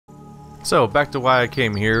So, back to why I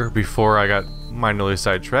came here before I got minorly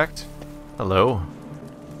sidetracked. Hello.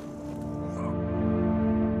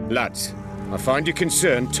 Lads, I find your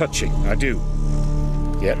concern touching, I do.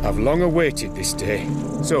 Yet I've long awaited this day.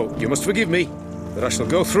 So, you must forgive me, but I shall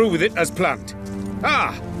go through with it as planned.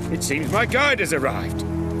 Ah! It seems my guide has arrived.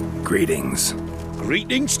 Greetings.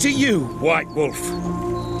 Greetings to you, White Wolf.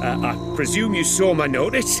 I presume you saw my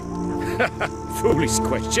notice? Foolish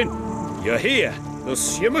question. You're here,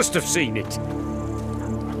 thus you must have seen it.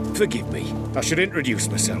 Forgive me, I should introduce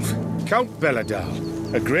myself. Count Ballard,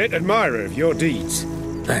 a great admirer of your deeds.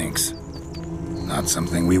 Thanks. Not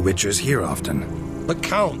something we Witchers hear often. But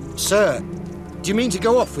Count, sir, do you mean to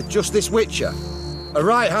go off with just this Witcher? A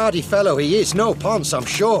right hardy fellow he is, no ponce, I'm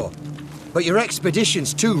sure. But your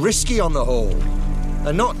expedition's too risky on the whole.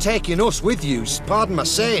 And not taking us with you's, pardon my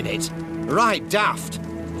saying it, right daft.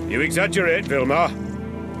 You exaggerate, Vilmar.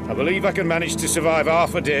 I believe I can manage to survive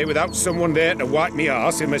half a day without someone there to wipe me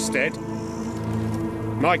arse in my stead.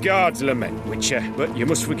 My guards lament, Witcher, but you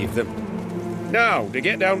must forgive them. Now, to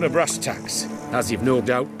get down to brass tacks, as you've no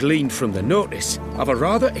doubt gleaned from the notice, I've a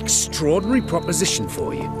rather extraordinary proposition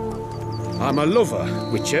for you. I'm a lover,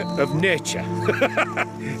 Witcher, of nature.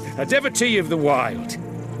 A devotee of the wild.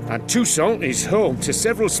 And Toussaint is home to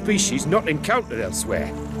several species not encountered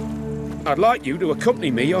elsewhere. I'd like you to accompany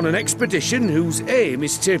me on an expedition whose aim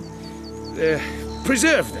is to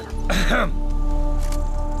preserve them.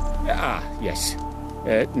 Yes.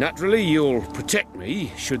 Naturally, you'll protect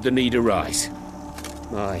me should the need arise.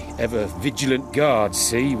 My ever-vigilant guards,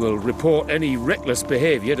 see, will report any reckless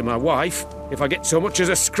behaviour to my wife if I get so much as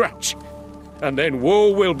a scratch. And then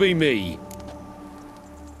woe will be me.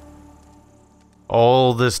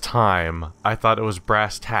 All this time, I thought it was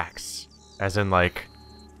brass tacks, as in like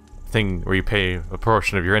thing where you pay a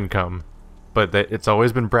portion of your income, but that it's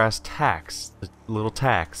always been brass tacks, the little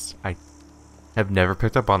tax. I have never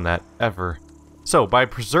picked up on that ever. So by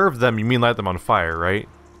preserve them, you mean light them on fire, right?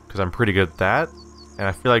 Because I'm pretty good at that, and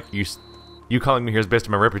I feel like you calling me here is based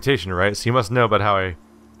on my reputation, right? So you must know about how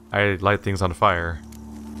I light things on fire.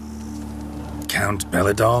 Count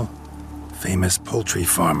Ballard? Famous poultry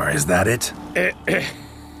farmer, is that it?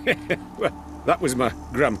 Well, that was my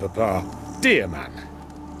grandpapa. Dear man.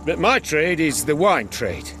 But my trade is the wine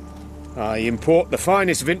trade. I import the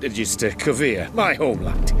finest vintages to Rivia, my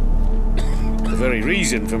homeland. The very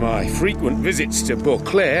reason for my frequent visits to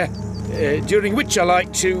Beauclair, during which I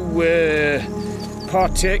like to,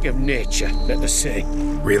 partake of nature, let us say.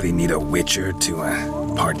 Really need a Witcher to,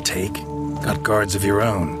 partake? Got guards of your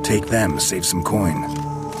own. Take them, save some coin.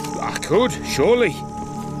 I could, surely.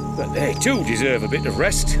 But they too deserve a bit of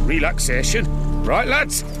rest, relaxation. Right,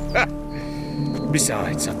 lads?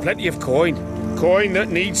 Besides, I've plenty of coin. Coin that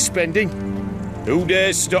needs spending. Who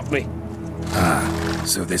dares stop me? Ah,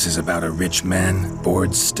 so this is about a rich man,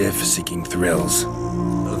 bored stiff, seeking thrills.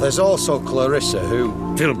 There's also Clarissa, who...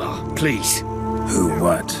 Vilmar, please. Who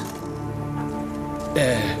what?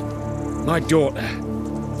 My daughter.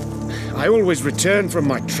 I always return from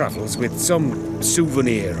my travels with some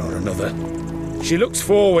souvenir or another. She looks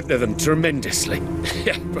forward to them tremendously.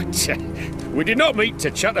 But we did not meet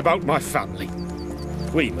to chat about my family.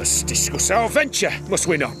 We must discuss our venture, must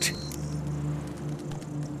we not?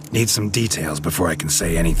 Need some details before I can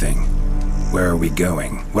say anything. Where are we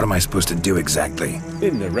going? What am I supposed to do exactly?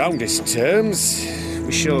 In the roundest terms,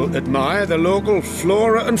 we shall admire the local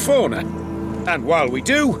flora and fauna. And while we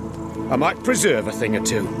do, I might preserve a thing or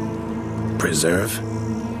two. Preserve?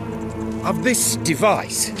 Of this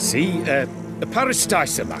device, see, a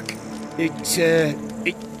parastisomac.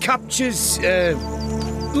 It captures,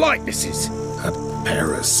 likenesses. A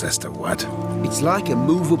paras as to what? It's like a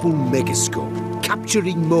movable megascope,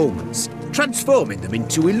 capturing moments, transforming them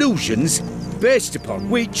into illusions, based upon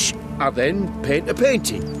which I then paint a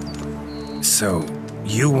painting. So,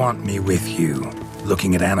 you want me with you,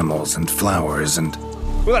 looking at animals and flowers and...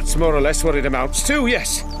 Well, that's more or less what it amounts to,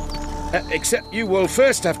 yes. Except you will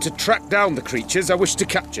first have to track down the creatures I wish to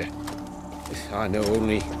capture. I know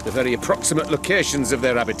only the very approximate locations of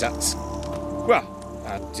their habitats. Well,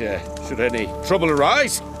 and should any trouble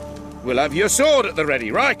arise, we'll have your sword at the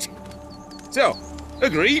ready, right? So,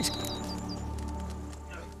 agreed?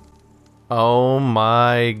 Oh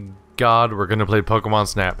my god, we're gonna play Pokemon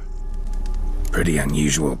Snap. Pretty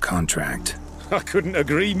unusual contract. I couldn't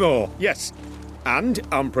agree more, yes. And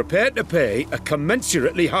I'm prepared to pay a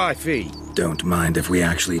commensurately high fee. Don't mind if we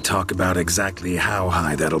actually talk about exactly how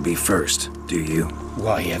high that'll be first, do you?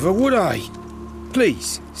 Why ever would I?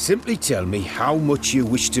 Please, simply tell me how much you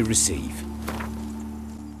wish to receive.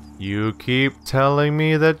 You keep telling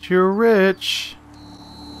me that you're rich.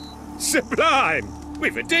 Sublime!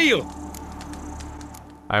 We've a deal!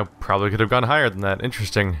 I probably could have gone higher than that.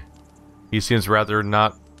 Interesting. He seems rather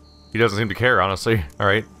not... He doesn't seem to care, honestly.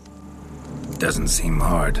 Alright. Doesn't seem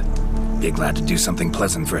hard. Be glad to do something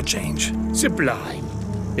pleasant for a change. Sublime.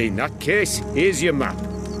 In that case, here's your map.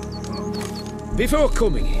 Before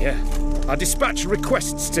coming here, I dispatched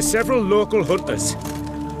requests to several local hunters.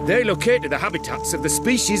 They located the habitats of the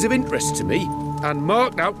species of interest to me and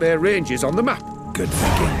marked out their ranges on the map. Good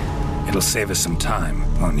thinking. It'll save us some time.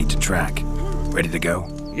 Won't need to track. Ready to go?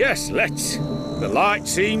 Yes, let's. The light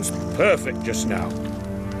seems perfect just now.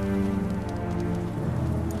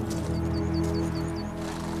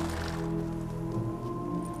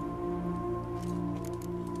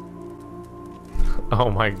 Oh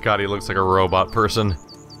my god, he looks like a robot person.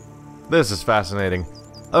 This is fascinating.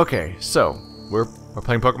 Okay, so, we're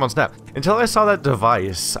playing Pokemon Snap. Until I saw that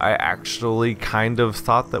device, I actually kind of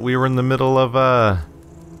thought that we were in the middle of,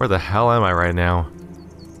 where the hell am I right now?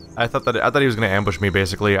 I thought he was gonna ambush me,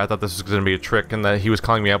 basically. I thought this was gonna be a trick, and that he was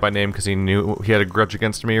calling me out by name because he knew he had a grudge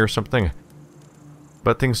against me or something.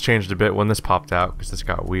 But things changed a bit when this popped out, because this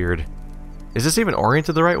got weird. Is this even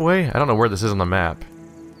oriented the right way? I don't know where this is on the map.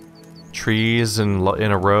 Trees in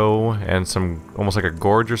a row, and some, almost like a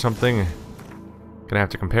gorge or something. Gonna have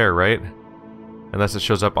to compare, right? Unless it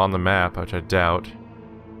shows up on the map, which I doubt.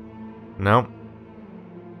 No.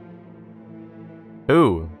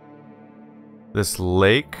 Ooh. This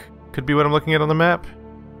lake could be what I'm looking at on the map.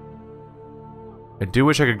 I do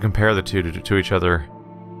wish I could compare the two to each other.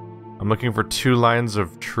 I'm looking for two lines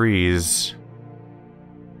of trees.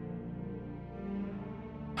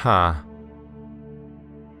 Huh.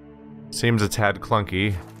 Seems a tad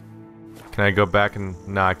clunky. Can I go back and...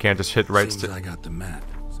 Nah, I can't just hit right stick. I got the map.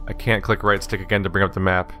 I can't click right stick again to bring up the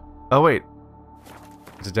map. Oh, wait.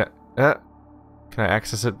 Is it can I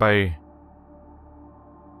access it by...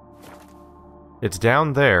 It's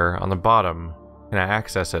down there on the bottom. Can I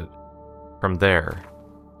access it from there?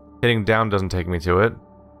 Hitting down doesn't take me to it.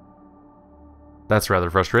 That's rather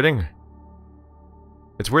frustrating.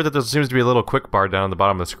 It's weird that there seems to be a little quick bar down at the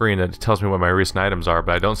bottom of the screen that tells me what my recent items are,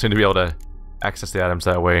 but I don't seem to be able to access the items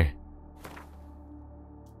that way.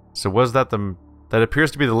 So was that the... That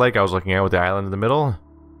appears to be the lake I was looking at with the island in the middle?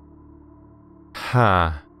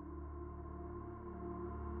 Huh.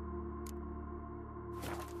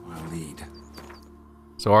 I'll lead.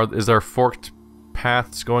 So is there forked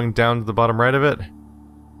paths going down to the bottom right of it?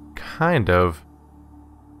 Kind of.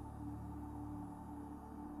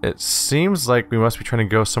 It seems like we must be trying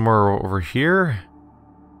to go somewhere over here.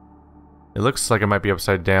 It looks like it might be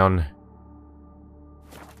upside down.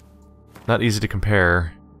 Not easy to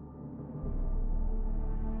compare.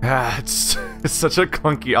 Ah, it's such a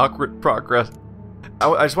clunky, awkward progress.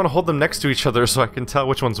 I just want to hold them next to each other so I can tell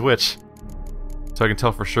which one's which. So I can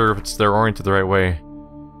tell for sure if they're oriented the right way.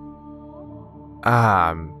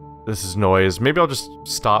 This is noise. Maybe I'll just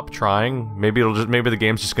stop trying. Maybe the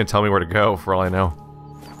game's just gonna tell me where to go, for all I know.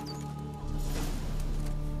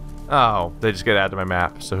 Oh, they just get added to my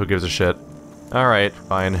map, so who gives a shit? Alright,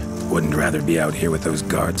 fine. Wouldn't rather be out here with those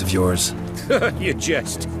guards of yours? You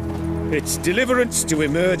jest. It's deliverance to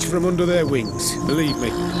emerge from under their wings. Believe me,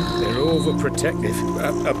 they're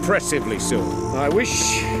overprotective. Oppressively so. I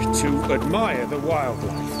wish to admire the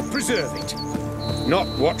wildlife, preserve it.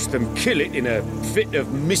 Not watch them kill it in a fit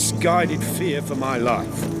of misguided fear for my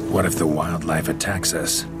life. What if the wildlife attacks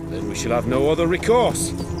us? Then we shall have no other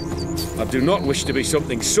recourse. I do not wish to be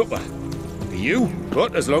something supper for you,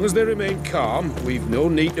 but as long as they remain calm, we've no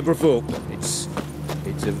need to provoke them. It's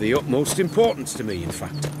of the utmost importance to me, in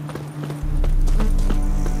fact.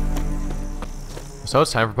 So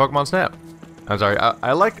it's time for Pokemon Snap. I'm sorry,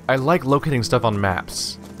 I like locating stuff on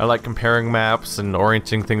maps. I like comparing maps and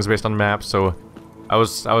orienting things based on maps, so I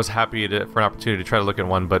was happy for an opportunity to try to look at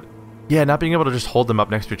one, but yeah, not being able to just hold them up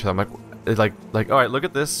next to each other. I'm like, all right, look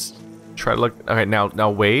at this. Try to look. Okay, now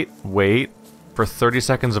wait for 30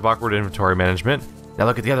 seconds of awkward inventory management. Now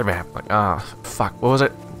look at the other map. Like, fuck, what was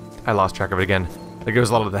it? I lost track of it again. Like, it was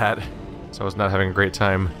a lot of that, so I was not having a great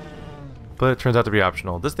time. But it turns out to be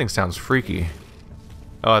optional. This thing sounds freaky.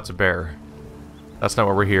 Oh, it's a bear. That's not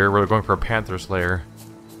why we're here. We're going for a panther slayer.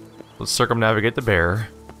 Let's circumnavigate the bear.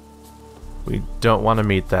 We don't want to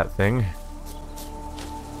meet that thing.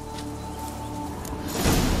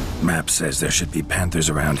 Map says there should be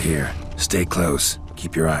panthers around here. Stay close.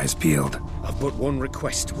 Keep your eyes peeled. I've but one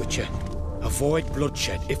request, Witcher. Avoid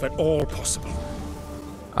bloodshed, if at all possible.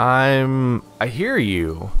 I hear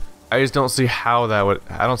you. I just don't see how that would...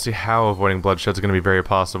 I don't see how avoiding bloodshed is going to be very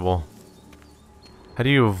possible. How do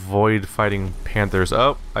you avoid fighting panthers?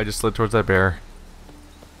 Oh, I just slid towards that bear.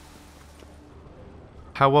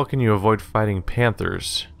 How well can you avoid fighting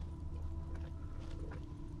panthers?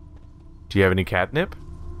 Do you have any catnip?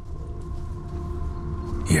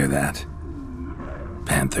 Hear that?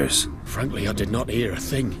 Panthers. Frankly, I did not hear a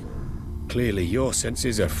thing. Clearly, your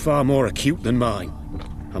senses are far more acute than mine.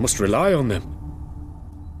 I must rely on them.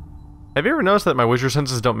 Have you ever noticed that my wizard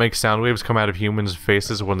senses don't make sound waves come out of humans'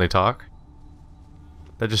 faces when they talk?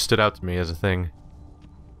 That just stood out to me as a thing.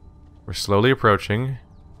 We're slowly approaching.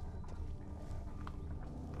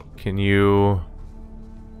 Can you...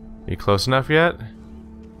 Are you close enough yet?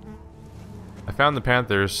 I found the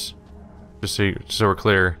panthers. Just so we're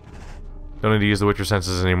clear. Don't need to use the witcher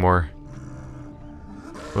senses anymore.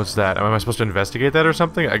 What's that? Am I supposed to investigate that or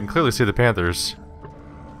something? I can clearly see the panthers.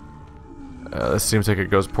 This seems like it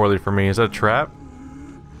goes poorly for me. Is that a trap?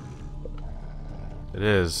 It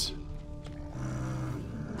is.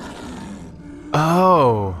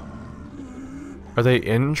 Oh! Are they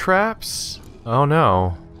in traps? Oh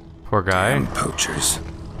no. Poor guy. Damn poachers.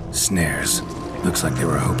 Snares. Looks like they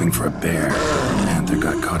were hoping for a bear. The panther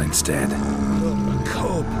got caught instead.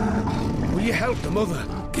 Cub, will you help the mother?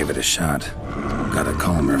 Give it a shot. Gotta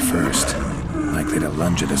calm her first. Likely to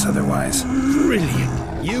lunge at us otherwise.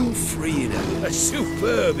 Brilliant. You freed her. A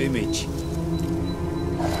superb image.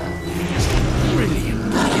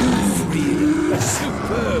 Brilliant. You freed her. A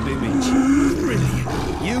superb image.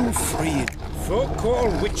 Brilliant. You freed her. Folk call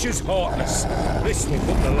witches heartless. This will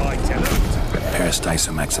put the light out.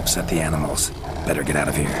 Parastisomax upset the animals. Better get out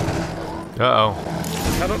of here. Uh-oh.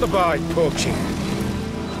 Cannot abide poaching.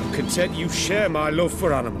 I'm content you share my love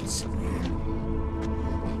for animals.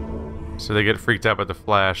 So they get freaked out by the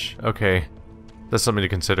flash. Okay. That's something to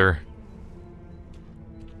consider.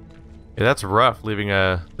 Yeah, that's rough, leaving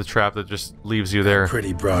the trap that just leaves you there.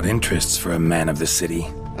 Pretty broad interests for a man of the city.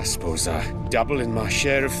 I suppose I dabble in my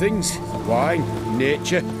share of things. Wine,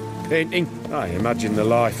 nature, painting. I imagine the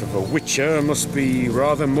life of a witcher must be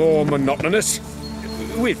rather more monotonous.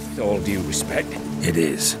 With all due respect. It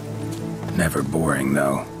is. Never boring,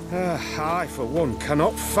 though. I, for one,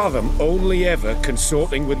 cannot fathom only ever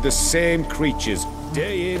consorting with the same creatures,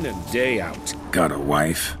 day in and day out. Got a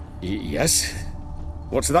wife? Yes?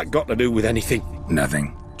 What's that got to do with anything?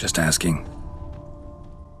 Nothing. Just asking.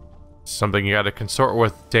 Something you gotta consort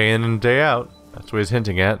with day in and day out. That's what he's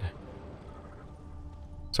hinting at.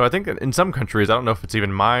 So I think that in some countries, I don't know if it's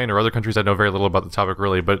even mine or other countries, I know very little about the topic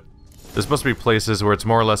really, but there's supposed to be places where it's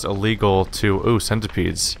more or less illegal to... Ooh,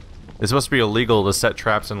 centipedes. It's supposed to be illegal to set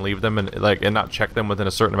traps and leave them and not check them within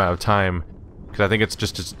a certain amount of time. Because I think it's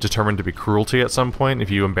just determined to be cruelty at some point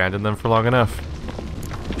if you abandon them for long enough.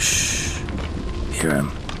 Shh. Hear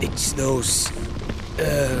him. It's those...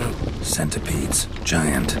 Centipedes.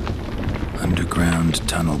 Giant. Underground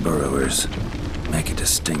tunnel burrowers. Make a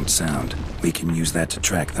distinct sound. We can use that to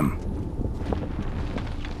track them.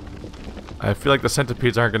 I feel like the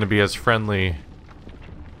centipedes aren't going to be as friendly.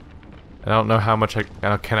 I don't know how much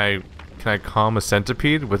can I calm a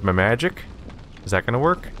centipede with my magic? Is that going to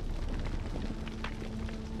work?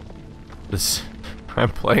 I'm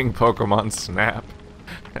playing Pokemon Snap.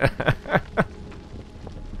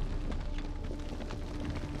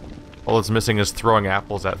 All it's missing is throwing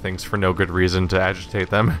apples at things for no good reason to agitate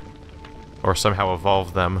them. Or somehow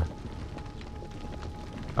evolve them.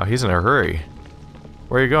 Oh, he's in a hurry.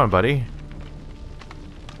 Where are you going, buddy?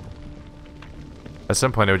 At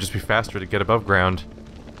some point, it would just be faster to get above ground.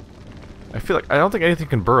 I don't think anything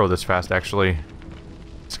can burrow this fast, actually.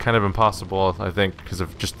 It's kind of impossible, I think, because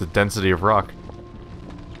of just the density of rock.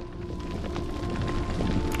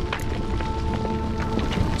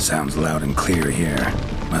 Sounds loud and clear here.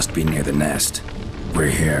 Must be near the nest. We're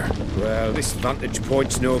here. Well, this vantage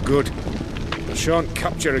point's no good. I shan't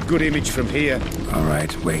capture a good image from here.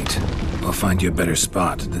 Alright, wait. We'll find you a better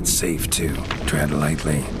spot that's safe, too. Tread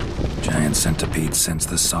lightly. Giant centipedes sense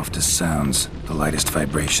the softest sounds, the lightest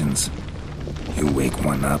vibrations. You wake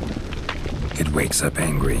one up, it wakes up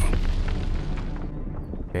angry.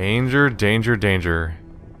 Danger, danger, danger.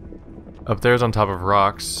 Up there's on top of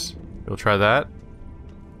rocks. You'll try that?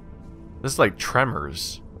 This is like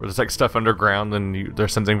Tremors, where there's like stuff underground and they're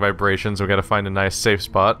sensing vibrations. We gotta find a nice safe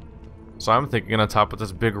spot. So I'm thinking on top of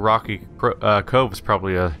this big rocky cove is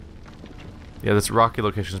probably a... Yeah, this rocky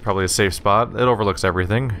location is probably a safe spot. It overlooks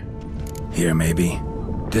everything. Here, maybe.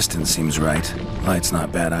 Distance seems right. Light's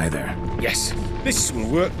not bad either. Yes, this will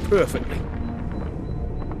work perfectly.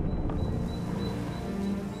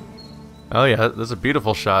 Oh yeah, that's a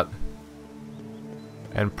beautiful shot.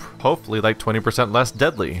 And hopefully like 20% less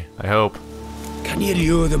deadly, I hope. Can you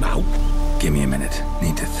lure them out? Give me a minute.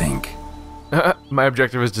 Need to think. My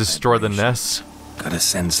objective is to destroy the nests. Gotta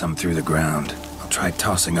send some through the ground. I'll try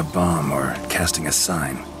tossing a bomb or casting a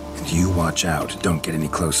sign. And you watch out, don't get any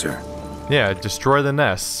closer. Yeah, destroy the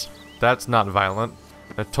nests. That's not violent.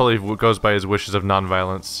 That totally goes by his wishes of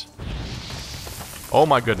non-violence. Oh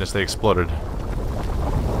my goodness, they exploded.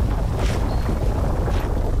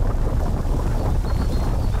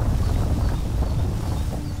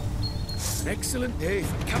 An excellent day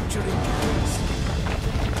for capturing.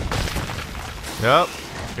 Yep.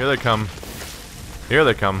 Here they come. Here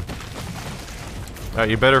they come. Alright,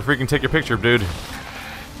 you better freaking take your picture, dude.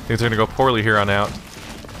 Things are gonna go poorly here on out.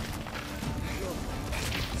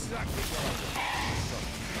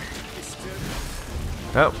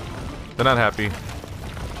 Oh, they're not happy.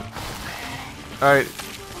 Alright.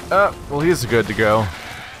 Well, he's good to go.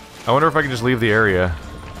 I wonder if I can just leave the area.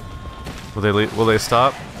 Will they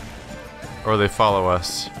stop? Or will they follow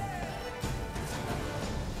us?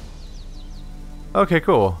 Okay,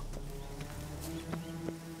 cool.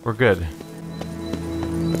 We're good.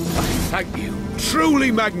 Thank you.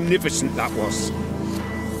 Truly magnificent that was.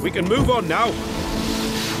 We can move on now.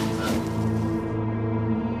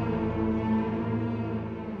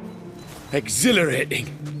 Exhilarating.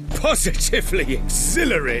 Positively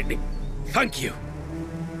exhilarating. Thank you.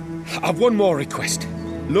 I've one more request.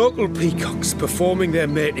 Local peacocks performing their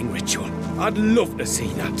mating ritual. I'd love to see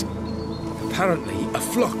that. Apparently, a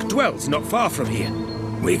flock dwells not far from here.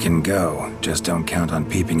 We can go, just don't count on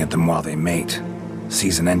peeping at them while they mate.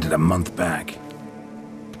 Season ended a month back.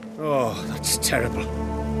 Oh, that's terrible.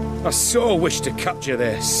 I so wish to capture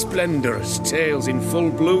their splendorous tails in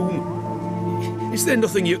full bloom. Is there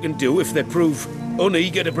nothing you can do if they prove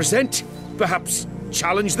uneager to present? Perhaps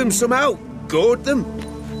challenge them somehow? Goad them?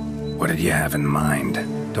 What did you have in mind?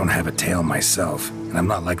 Don't have a tail myself, and I'm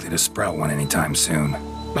not likely to sprout one anytime soon.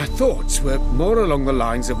 My thoughts were more along the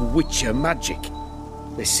lines of witcher magic.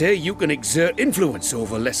 They say you can exert influence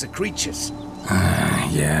over lesser creatures.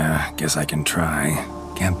 Yeah, guess I can try.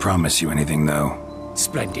 Can't promise you anything, though.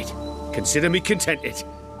 Splendid. Consider me contented.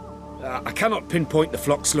 I cannot pinpoint the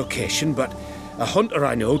flock's location, but a hunter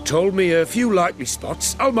I know told me a few likely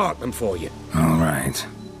spots. I'll mark them for you. All right.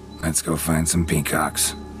 Let's go find some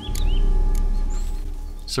peacocks.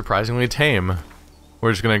 Surprisingly tame.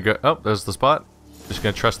 We're just gonna go... Oh, there's the spot. Just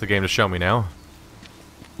gonna trust the game to show me now.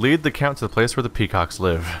 Lead the count to the place where the peacocks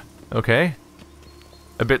live. Okay.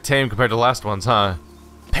 A bit tame compared to the last ones, huh?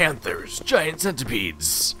 Panthers, giant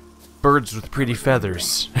centipedes, birds with pretty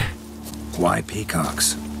feathers. Why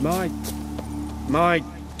peacocks? My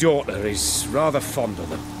daughter is rather fond of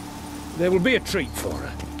them. There will be a treat for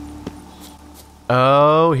her.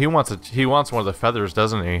 Oh, he wants one of the feathers,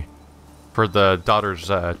 doesn't he? For the daughter's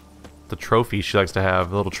the trophy she likes to have,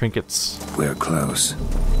 the little trinkets. We're close.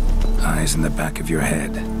 Eyes in the back of your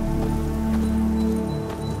head.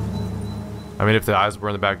 I mean, if the eyes were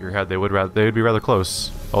in the back of your head, they would be rather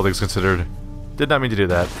close, all things considered. Did not mean to do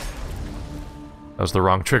that. That was the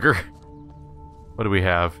wrong trigger. What do we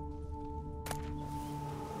have?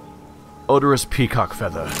 Odorous peacock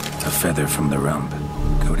feather. A feather from the rump,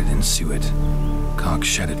 coated in suet. Cock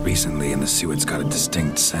shed it recently and the suet's got a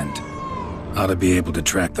distinct scent. Ought to be able to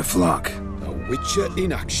track the flock. A witcher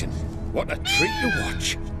in action. What a treat to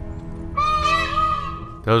watch.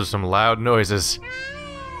 Those are some loud noises.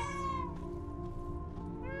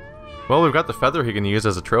 Well, we've got the feather he can use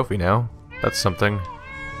as a trophy now. That's something.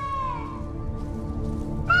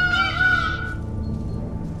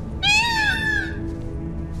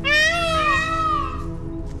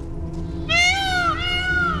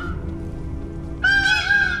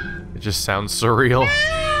 It just sounds surreal.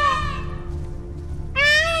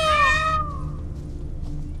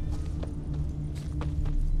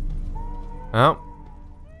 Oh.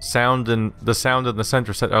 The sound and the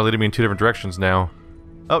center set are leading me in two different directions now.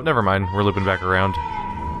 Oh, never mind. We're looping back around.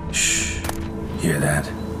 Shh. Hear that?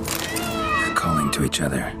 They're calling to each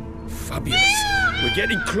other. Fabulous. We're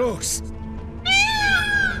getting close.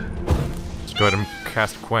 Let's go ahead and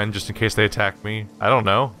cast Quen just in case they attack me. I don't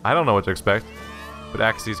know. I don't know what to expect. But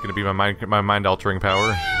Axie's gonna be my mind-altering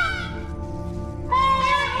power.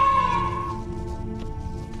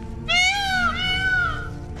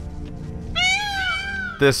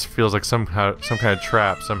 This feels like some kind of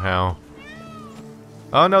trap somehow.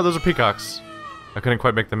 Oh no, those are peacocks. I couldn't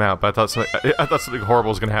quite make them out, but I thought something horrible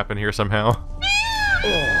was gonna happen here somehow.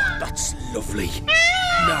 Oh, that's lovely.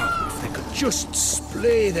 Now, if they could just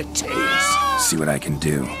splay the tails. See what I can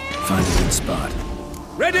do. Find a good spot.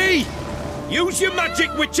 Ready? Use your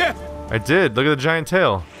magic, Witcher! I did. Look at the giant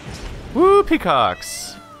tail. Woo,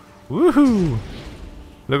 peacocks! Woohoo!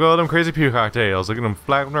 Look at all them crazy peacock tails. Look at them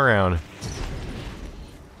flapping around.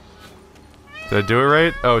 Did I do it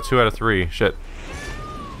right? Oh, 2 out of 3. Shit.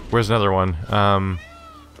 Where's another one?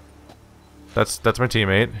 That's my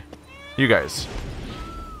teammate. You guys.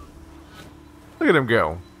 Look at him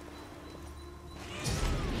go.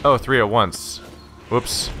 Oh, 3 at once.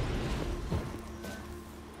 Whoops.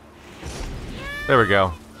 There we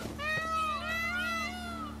go.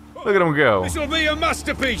 Look at him go. This'll be a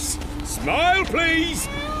masterpiece. Smile, please.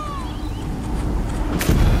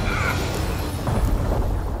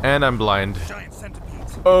 And I'm blind.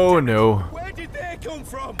 Oh no. Where did they come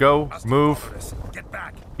from? Go, move. Get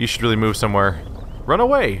back. You should really move somewhere. Run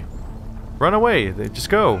away. Run away. They just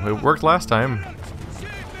go. It worked last time.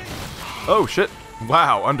 Oh shit.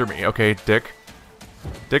 Wow, under me. Okay, Dick.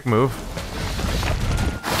 Dick, move.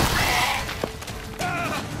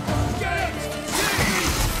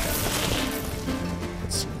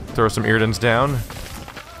 Let's throw some Eardens down.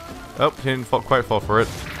 Oh, he didn't quite fall for it.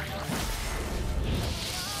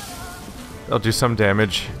 They'll do some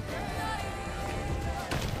damage.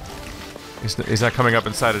 He's not coming up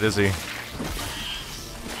inside it, is he?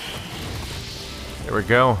 There we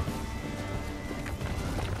go.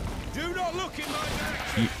 Do not look in my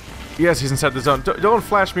direction. Yes, he's inside the zone. Don't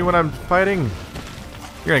flash me when I'm fighting.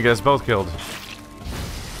 You're gonna get us both killed.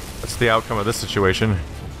 That's the outcome of this situation.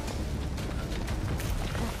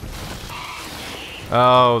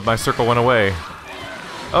 Oh, my circle went away.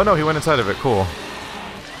 Oh no, he went inside of it. Cool.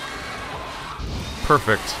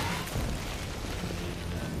 Perfect.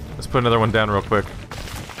 Let's put another one down real quick.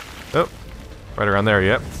 Oh, right around there,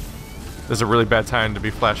 yep. This is a really bad time to be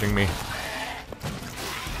flashing me.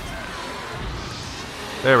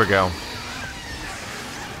 There we go.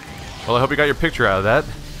 Well, I hope you got your picture out of that.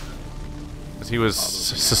 Because he was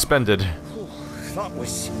suspended. That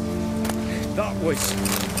was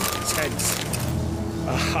tense.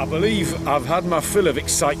 I believe I've had my fill of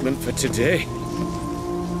excitement for today.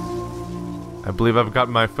 I believe I've got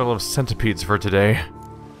my fill of centipedes for today.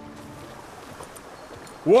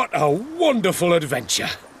 What a wonderful adventure.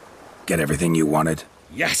 Get everything you wanted?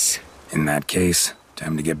 Yes. In that case,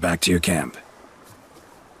 time to get back to your camp.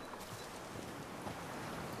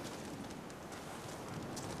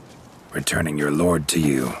 Returning your lord to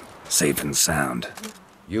you, safe and sound.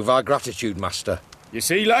 You've our gratitude, Master. You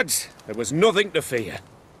see, lads, there was nothing to fear.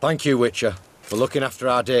 Thank you, Witcher, for looking after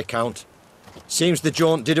our day count. Seems the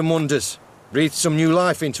jaunt did 'em wonders. Breathed some new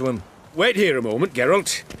life into 'em. Wait here a moment,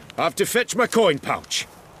 Geralt. I have to fetch my coin pouch.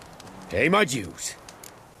 Pay my dues.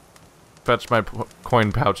 Fetch my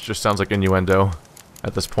coin pouch just sounds like innuendo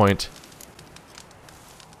at this point.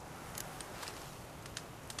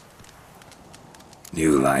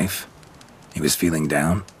 New life? He was feeling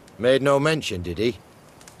down? Made no mention, did he?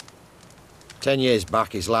 10 years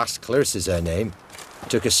back, his last, Clarissa's her name,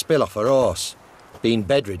 took a spill off her horse. Been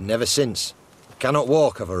bedridden ever since. Cannot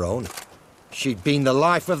walk of her own. She'd been the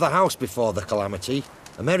life of the house before the calamity.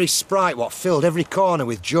 A merry sprite what filled every corner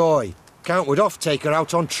with joy. Count would oft take her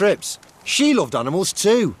out on trips. She loved animals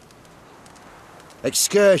too.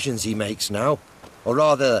 Excursions he makes now, or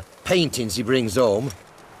rather, paintings he brings home.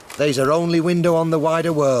 They's her only window on the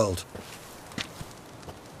wider world.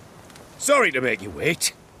 Sorry to make you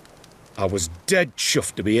wait. I was dead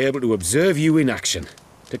chuffed to be able to observe you in action.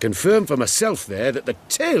 To confirm for myself there that the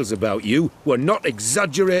tales about you were not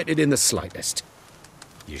exaggerated in the slightest.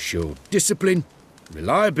 You showed discipline,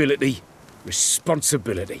 reliability,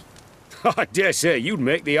 responsibility. I dare say you'd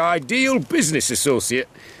make the ideal business associate.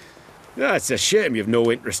 It's a shame you've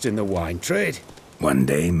no interest in the wine trade. One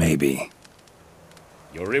day, maybe.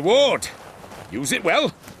 Your reward. Use it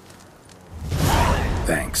well.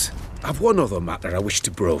 Thanks. I've one other matter I wish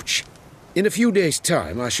to broach. In a few days'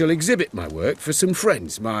 time, I shall exhibit my work for some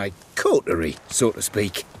friends, my coterie, so to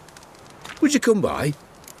speak. Would you come by?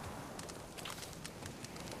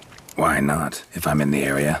 Why not, if I'm in the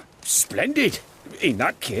area? Splendid. In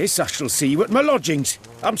that case, I shall see you at my lodgings.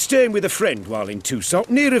 I'm staying with a friend while in Toussaint,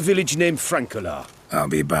 near a village named Francolar. I'll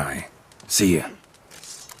be by. See ya.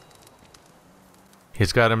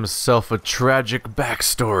 He's got himself a tragic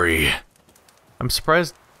backstory. I'm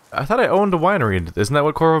surprised. I thought I owned a winery. Isn't that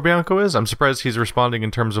what Corvo Bianco is? I'm surprised he's responding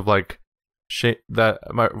in terms of like, that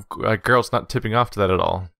my Geralt's not tipping off to that at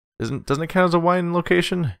all. Doesn't it count as a wine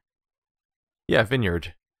location? Yeah,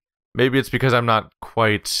 vineyard. Maybe it's because I'm not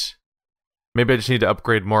quite. Maybe I just need to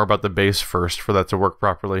upgrade more about the base first for that to work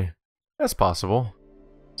properly. That's possible.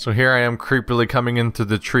 So here I am creepily coming in through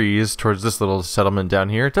the trees towards this little settlement down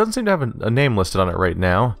here. It doesn't seem to have a name listed on it right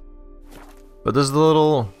now. But there's the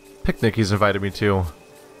little picnic he's invited me to.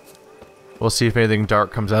 We'll see if anything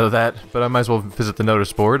dark comes out of that, but I might as well visit the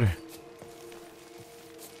notice board.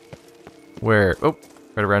 Where? Oh,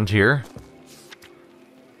 right around here.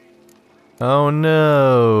 Oh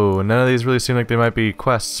no, none of these really seem like they might be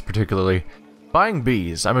quests particularly. Buying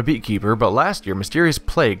bees. I'm a beekeeper, but last year mysterious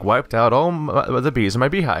plague wiped out all the bees in my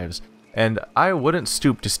beehives. and I wouldn't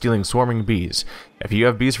stoop to stealing swarming bees. If you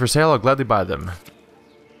have bees for sale, I'll gladly buy them.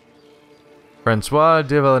 Francois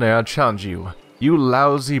de Villeneuve, I challenge you. You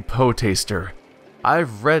lousy poetaster.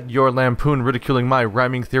 I've read your lampoon ridiculing my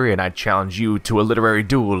rhyming theory, and I challenge you to a literary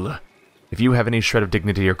duel. If you have any shred of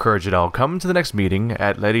dignity or courage at all, come to the next meeting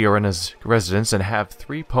at Lady Orena's residence and have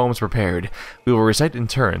 3 poems prepared. We will recite in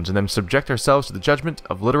turns, and then subject ourselves to the judgment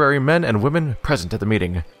of literary men and women present at the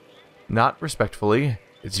meeting. Not respectfully,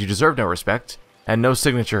 as you deserve no respect, and no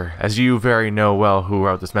signature, as you very know well who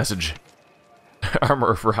wrote this message.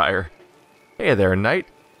 Armorer for hire. Hey there, knight.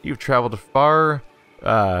 You've traveled far,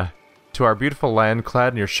 to our beautiful land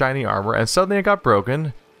clad in your shiny armor, and suddenly it got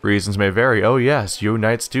broken. Reasons may vary. Oh yes, you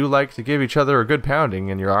knights do like to give each other a good pounding,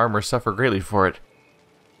 and your armor suffer greatly for it.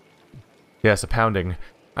 Yes, a pounding.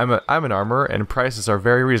 I'm an armorer, and prices are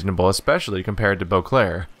very reasonable, especially compared to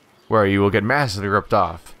Beauclair, where you will get massively ripped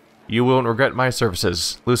off. You won't regret my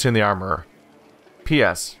services. Lucien the Armorer.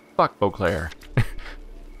 P.S. Fuck Beauclair.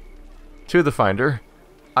 To the finder.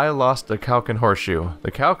 I lost a Calkin horseshoe.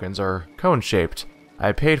 The Calkins are cone-shaped.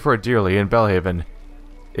 I paid for it dearly in Belhaven.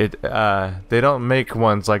 They don't make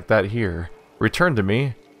ones like that here. Return to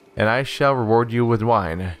me, and I shall reward you with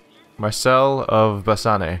wine. Marcel of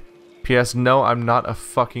Bassane. P.S. No, I'm not a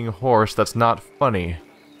fucking horse. That's not funny.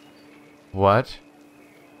 What?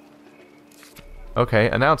 Okay,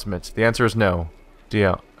 announcement. The answer is no.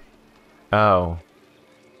 DL. Oh.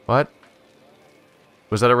 What?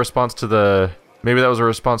 Was that a response to the... Maybe that was a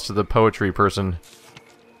response to the poetry person.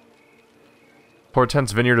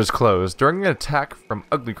 Hortense Vineyard is closed. During an attack from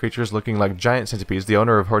ugly creatures looking like giant centipedes, the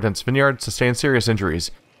owner of Hortense Vineyard sustained serious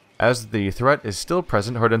injuries. As the threat is still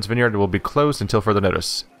present, Hortense Vineyard will be closed until further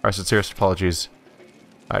notice. Our sincerest apologies.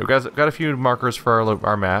 Alright, we've got a few markers for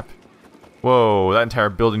our map. Whoa, that entire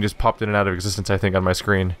building just popped in and out of existence, I think, on my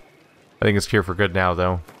screen. I think it's here for good now,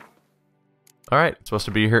 though. Alright, I'm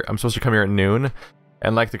supposed to come here at noon.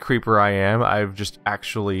 And like the creeper I am, I'm just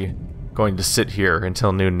actually going to sit here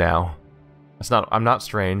until noon now. I'm not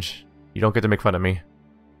strange. You don't get to make fun of me.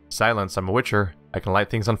 Silence, I'm a witcher. I can light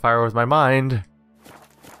things on fire with my mind.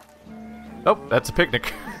 Oh, that's a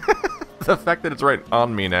picnic. The fact that it's right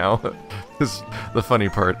on me now is the funny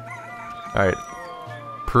part. Alright.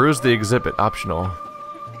 Peruse the exhibit, optional.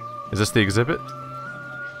 Is this the exhibit?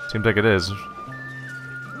 Seems like it is.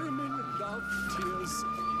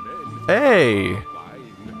 Hey!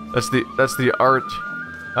 That's the art.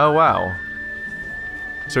 Oh wow.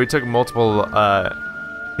 So he took multiple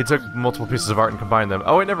pieces of art and combined them.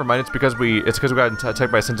 Oh wait, never mind. It's because we got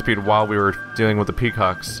attacked by a centipede while we were dealing with the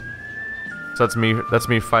peacocks. So that's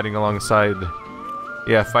me fighting alongside.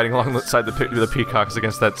 Yeah, fighting alongside the peacocks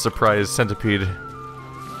against that surprise centipede.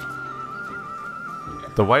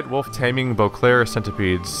 The white wolf taming Beauclair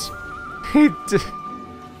centipedes. He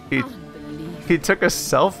took a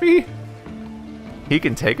selfie? He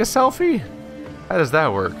can take a selfie? How does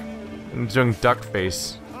that work? I'm doing duck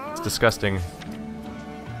face. It's disgusting.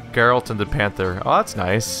 Geralt and the Panther. Oh, that's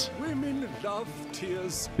nice.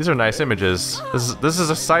 These are nice images. This is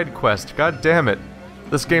a side quest. God damn it.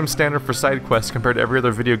 This game's standard for side quests compared to every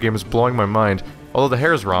other video game is blowing my mind. Although the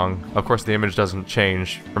hair's wrong. Of course the image doesn't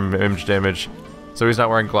change from image to image. So he's not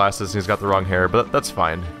wearing glasses and he's got the wrong hair, but that's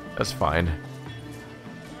fine. That's fine.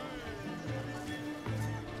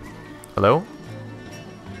 Hello?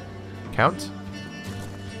 Count?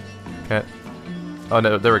 Can't... Oh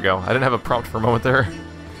no, there we go. I didn't have a prompt for a moment there.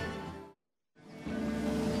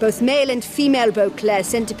 Both male and female Beauclair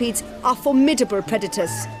centipedes are formidable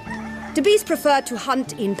predators. The bees prefer to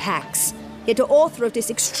hunt in packs, yet the author of this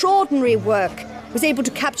extraordinary work was able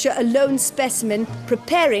to capture a lone specimen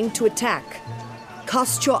preparing to attack.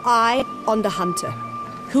 Cast your eye on the hunter,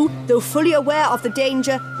 who, though fully aware of the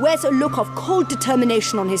danger, wears a look of cold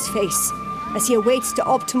determination on his face as he awaits the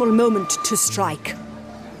optimal moment to strike.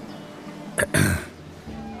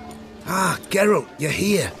 Ah, Geralt, you're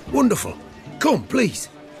here. Wonderful. Come, please.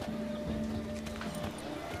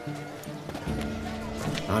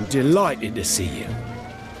 I'm delighted to see you.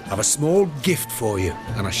 I've a small gift for you,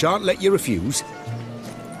 and I shan't let you refuse.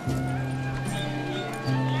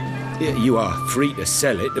 You are free to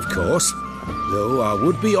sell it, of course, though I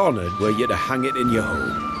would be honoured were you to hang it in your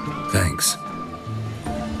home. Thanks.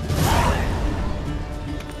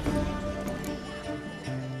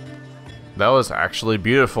 That was actually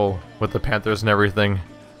beautiful, with the panthers and everything.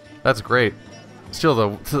 That's great. Still,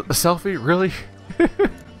 the selfie? Really?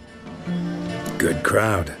 Good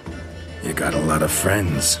crowd. You got a lot of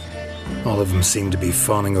friends. All of them seem to be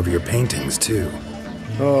fawning over your paintings, too.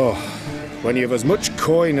 Oh, when you have as much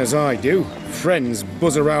coin as I do, friends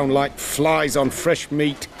buzz around like flies on fresh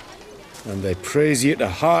meat. and they praise you to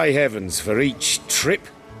high heavens for each trip,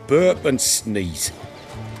 burp and sneeze.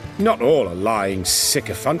 Not all are lying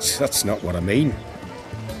sycophants, that's not what I mean.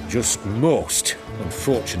 Just most,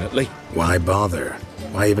 unfortunately. Why bother?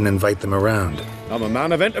 Why even invite them around? I'm a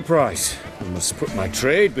man of enterprise. I must put my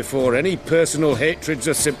trade before any personal hatreds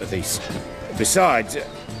or sympathies. Besides,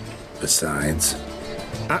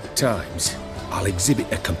 at times, I'll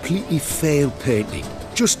exhibit a completely failed painting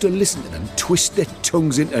just to listen to them twist their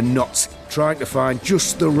tongues into knots, trying to find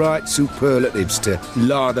just the right superlatives to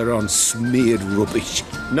lather on smeared rubbish.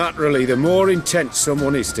 Naturally, the more intent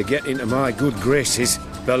someone is to get into my good graces,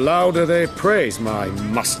 the louder they praise my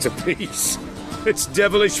masterpiece. It's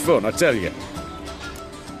devilish fun, I tell you.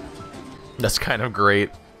 That's kind of great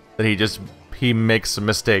that he makes some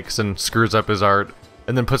mistakes and screws up his art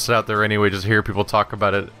and then puts it out there anyway just to hear people talk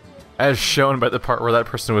about it, as shown by the part where that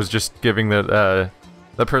person was just giving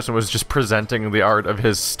that person was just presenting the art of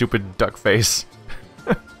his stupid duck face.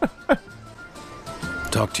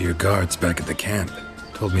 Talked to your guards back at the camp.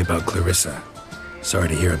 Told me about Clarissa. Sorry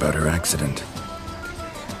to hear about her accident.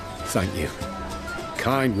 Thank you.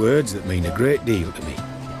 Kind words that mean a great deal to me.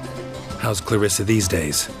 How's Clarissa these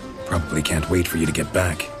days? Probably can't wait for you to get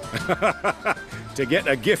back. To get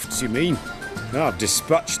her gifts, you mean? I've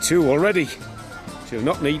dispatched 2 already. She'll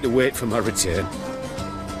not need to wait for my return.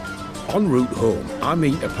 En route home, I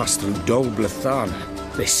mean to pass through Dol Blathana.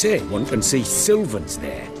 They say one can see Sylvans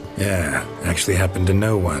there. Yeah, actually happen to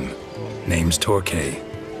know one. Name's Torquay.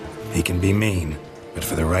 He can be mean, but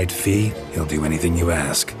for the right fee, he'll do anything you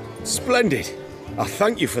ask. Splendid. I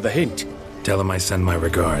thank you for the hint. Tell him I send my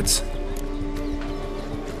regards.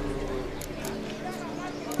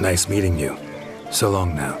 Nice meeting you. So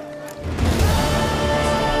long now.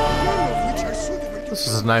 This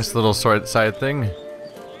is a nice little side thing.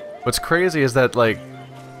 What's crazy is that, like,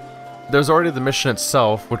 there's already the mission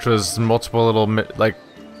itself, which was multiple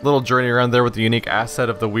little journey around there with the unique asset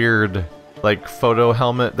of the weird, like, photo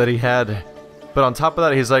helmet that he had. But on top of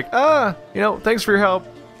that, he's like, thanks for your help.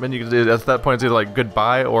 And you could, at that point, it's either like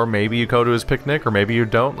goodbye, or maybe you go to his picnic, or maybe you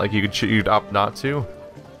don't. Like, you'd opt not to.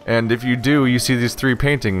 And if you do, you see these 3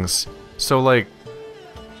 paintings. So, like,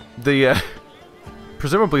 the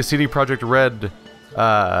presumably CD Projekt Red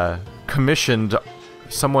commissioned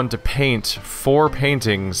someone to paint 4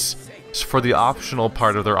 paintings for the optional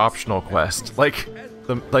part of their optional quest. Like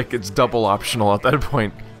it's double optional at that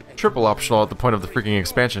point, triple optional at the point of the freaking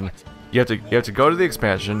expansion. You have to go to the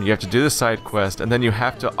expansion, you have to do the side quest, and then you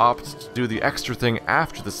have to opt to do the extra thing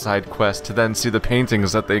after the side quest to then see the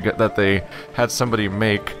paintings that they had somebody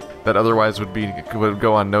make that otherwise would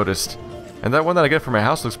go unnoticed. And that one that I get for my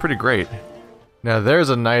house looks pretty great. Now there's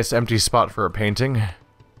a nice empty spot for a painting.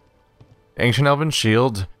 Ancient Elven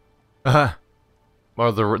Shield, or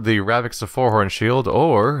the Ravix of Fourhorn Shield,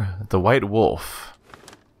 or the White Wolf.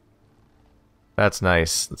 That's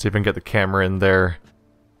nice. Let's see if I can get the camera in there.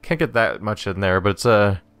 Can't get that much in there, but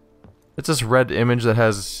it's this red image that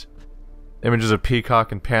has images of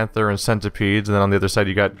peacock and panther and centipedes, and then on the other side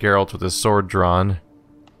you got Geralt with his sword drawn.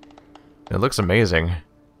 It looks amazing.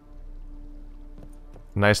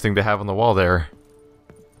 Nice thing to have on the wall there.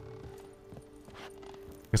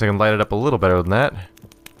 Guess I can light it up a little better than that.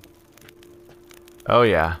 Oh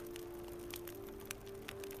yeah.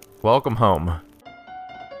 Welcome home.